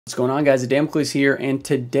What's going on, guys? Damocles here, and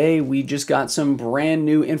today we just got some brand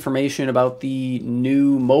new information about the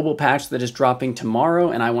new mobile patch that is dropping tomorrow,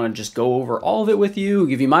 and I want to just go over all of it with you,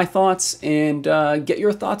 give you my thoughts, and get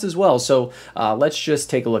your thoughts as well. So let's just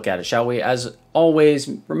take a look at it, shall we? As always,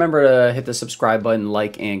 remember to hit the subscribe button,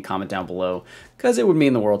 like, and comment down below, because it would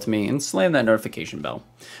mean the world to me, and slam that notification bell.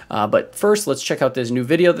 But first, let's check out this new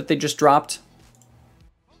video that they just dropped.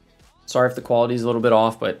 Sorry if the quality is a little bit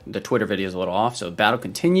off, but the Twitter video is a little off. So battle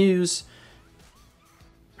continues.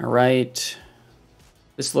 All right.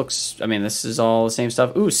 This looks, I mean, this is all the same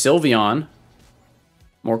stuff. Ooh, Sylveon.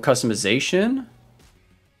 More customization.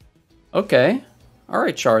 Okay. All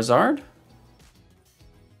right, Charizard.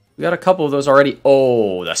 We got a couple of those already.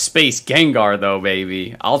 Oh, the Space Gengar, though,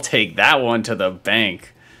 baby. I'll take that one to the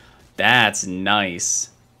bank. That's nice.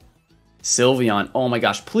 Sylveon. Oh, my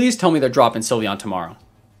gosh. Please tell me they're dropping Sylveon tomorrow.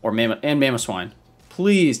 Or Mamoswine.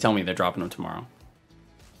 Please tell me they're dropping them tomorrow.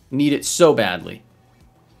 Need it so badly.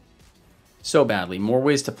 So badly. More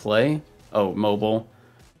ways to play. Oh, mobile.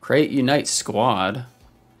 Create Unite Squad.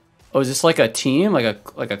 Oh, is this like a team? Like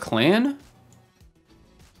a clan?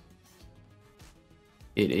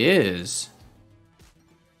 It is.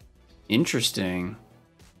 Interesting.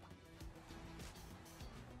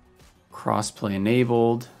 Crossplay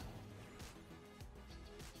enabled.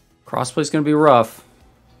 Crossplay is going to be rough.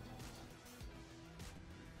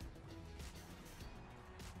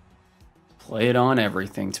 Play it on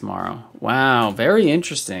everything tomorrow. Wow, very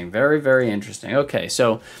interesting. Very, very interesting. Okay,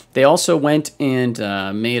 so they also went and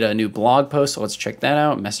made a new blog post, so let's check that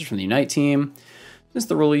out. Message from the Unite team. This is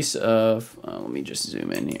the release of, let me just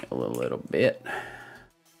zoom in here a little bit.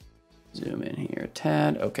 Zoom in here a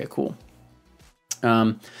tad. Okay, cool.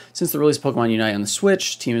 Since the release of Pokemon Unite on the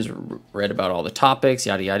Switch, team has read about all the topics,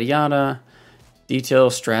 yada, yada, yada.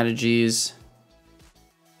 Details, strategies.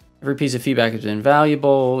 Every piece of feedback has been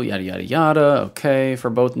valuable, yada, yada, yada. Okay,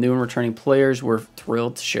 for both new and returning players, we're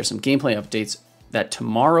thrilled to share some gameplay updates that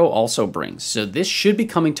tomorrow also brings. So this should be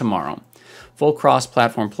coming tomorrow. Full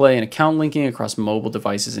cross-platform play and account linking across mobile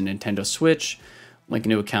devices and Nintendo Switch. Link a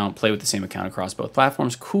new account, play with the same account across both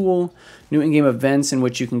platforms. Cool. New in-game events in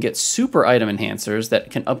which you can get super item enhancers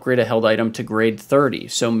that can upgrade a held item to grade 30.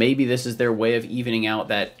 So maybe this is their way of evening out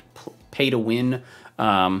that pay-to-win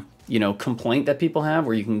you know, complaint that people have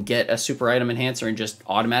where you can get a super item enhancer and just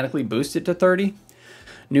automatically boost it to 30.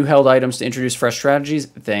 New held items to introduce fresh strategies.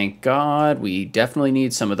 Thank God. We definitely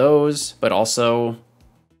need some of those, but also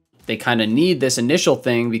they kind of need this initial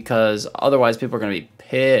thing because otherwise people are going to be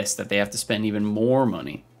pissed that they have to spend even more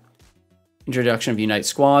money. Introduction of Unite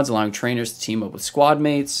Squads, allowing trainers to team up with squad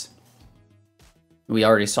mates. We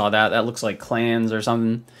already saw that. That looks like clans or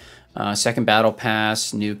something. Second battle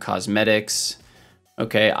pass, new cosmetics.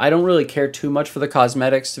 Okay, I don't really care too much for the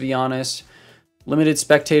cosmetics, to be honest. Limited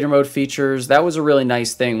spectator mode features. That was a really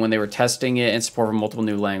nice thing when they were testing it and support for multiple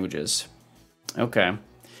new languages. Okay.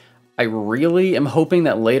 I really am hoping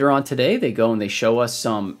that later on today they go and they show us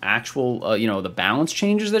some actual, you know, the balance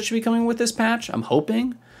changes that should be coming with this patch. I'm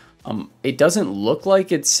hoping. It doesn't look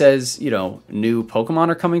like it says, you know, new Pokemon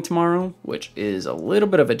are coming tomorrow, which is a little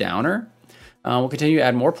bit of a downer. We'll continue to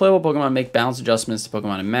add more playable Pokemon, make balance adjustments to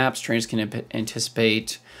Pokemon and maps. Trainers can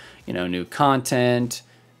anticipate, you know, new content,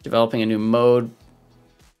 developing a new mode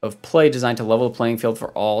of play designed to level the playing field for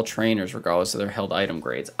all trainers, regardless of their held item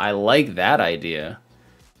grades. I like that idea.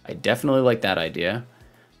 I definitely like that idea.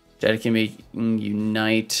 Dedicating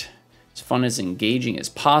Unite as fun as engaging as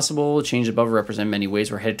possible. Change above represent many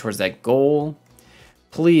ways we're headed towards that goal.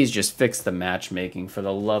 Please just fix the matchmaking for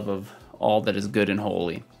the love of all that is good and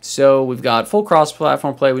holy. So we've got full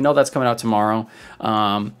cross-platform play. We know that's coming out tomorrow.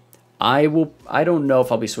 I don't know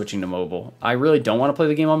if I'll be switching to mobile. I really don't want to play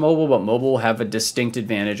the game on mobile, but mobile will have a distinct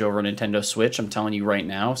advantage over Nintendo Switch. I'm telling you right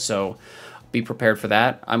now. So be prepared for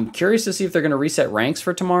that. I'm curious to see if they're going to reset ranks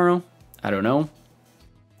for tomorrow. I don't know.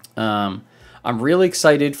 I'm really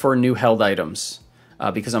excited for new held items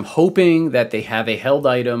because I'm hoping that they have a held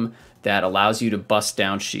item that allows you to bust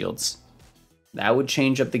down shields. That would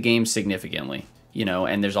change up the game significantly, you know,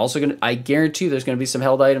 and there's also going to, I guarantee there's going to be some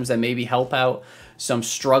held items that maybe help out some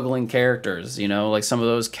struggling characters, you know, like some of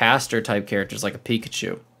those caster type characters like a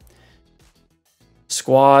Pikachu.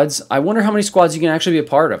 Squads. I wonder how many squads you can actually be a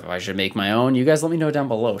part of. If I should make my own. You guys let me know down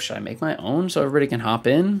below. Should I make my own so everybody can hop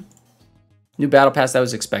in? New battle pass, that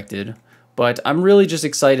was expected. But I'm really just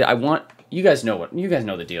excited. I want, you guys know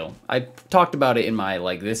the deal. I talked about it in my,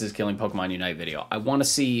 like, this is killing Pokemon Unite video. I want to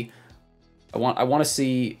see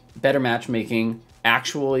better matchmaking,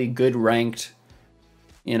 actually good ranked,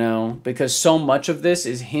 you know, because so much of this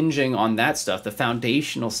is hinging on that stuff, the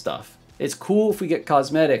foundational stuff. It's cool if we get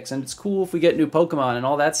cosmetics, and it's cool if we get new Pokemon and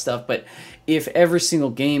all that stuff, but if every single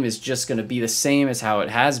game is just going to be the same as how it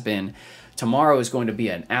has been, tomorrow is going to be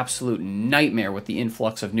an absolute nightmare with the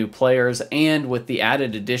influx of new players and with the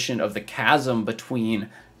added addition of the chasm between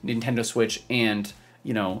Nintendo Switch and,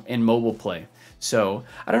 you know, and mobile play. So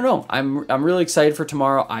I don't know. I'm really excited for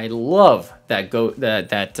tomorrow. I love that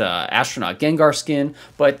astronaut Gengar skin.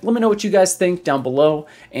 But let me know what you guys think down below,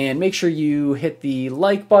 and make sure you hit the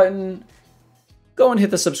like button. Go and hit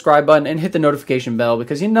the subscribe button and hit the notification bell,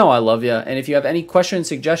 because you know I love you. And if you have any questions,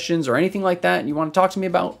 suggestions, or anything like that, and you want to talk to me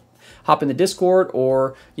about, hop in the Discord,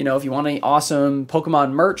 or, you know, if you want any awesome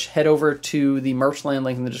Pokemon merch, head over to the merch land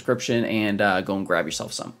link in the description and go and grab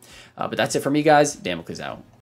yourself some. But that's it for me, guys. Damocles out.